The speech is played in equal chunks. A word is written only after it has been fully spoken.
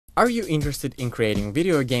Are you interested in creating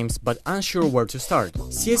video games but unsure where to start?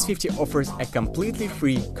 CS50 offers a completely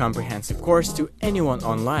free, comprehensive course to anyone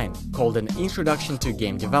online, called an Introduction to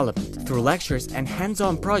Game Development. Through lectures and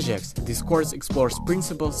hands-on projects, this course explores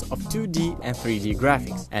principles of 2D and 3D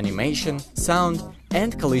graphics, animation, sound,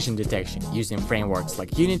 and collision detection using frameworks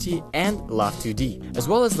like Unity and Love2D, as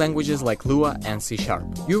well as languages like Lua and C#.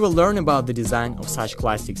 You will learn about the design of such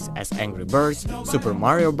classics as Angry Birds, Super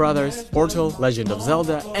Mario Bros., Portal, Legend of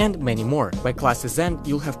Zelda, and many more. By class's end,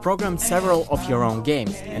 you'll have programmed several of your own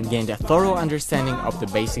games and gained a thorough understanding of the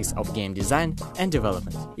basics of game design and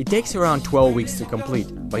development. It takes around 12 weeks to complete,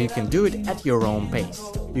 but you can do it at your own pace.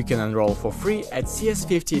 You can enroll for free at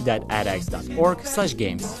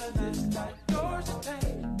cs50.edx.org/games.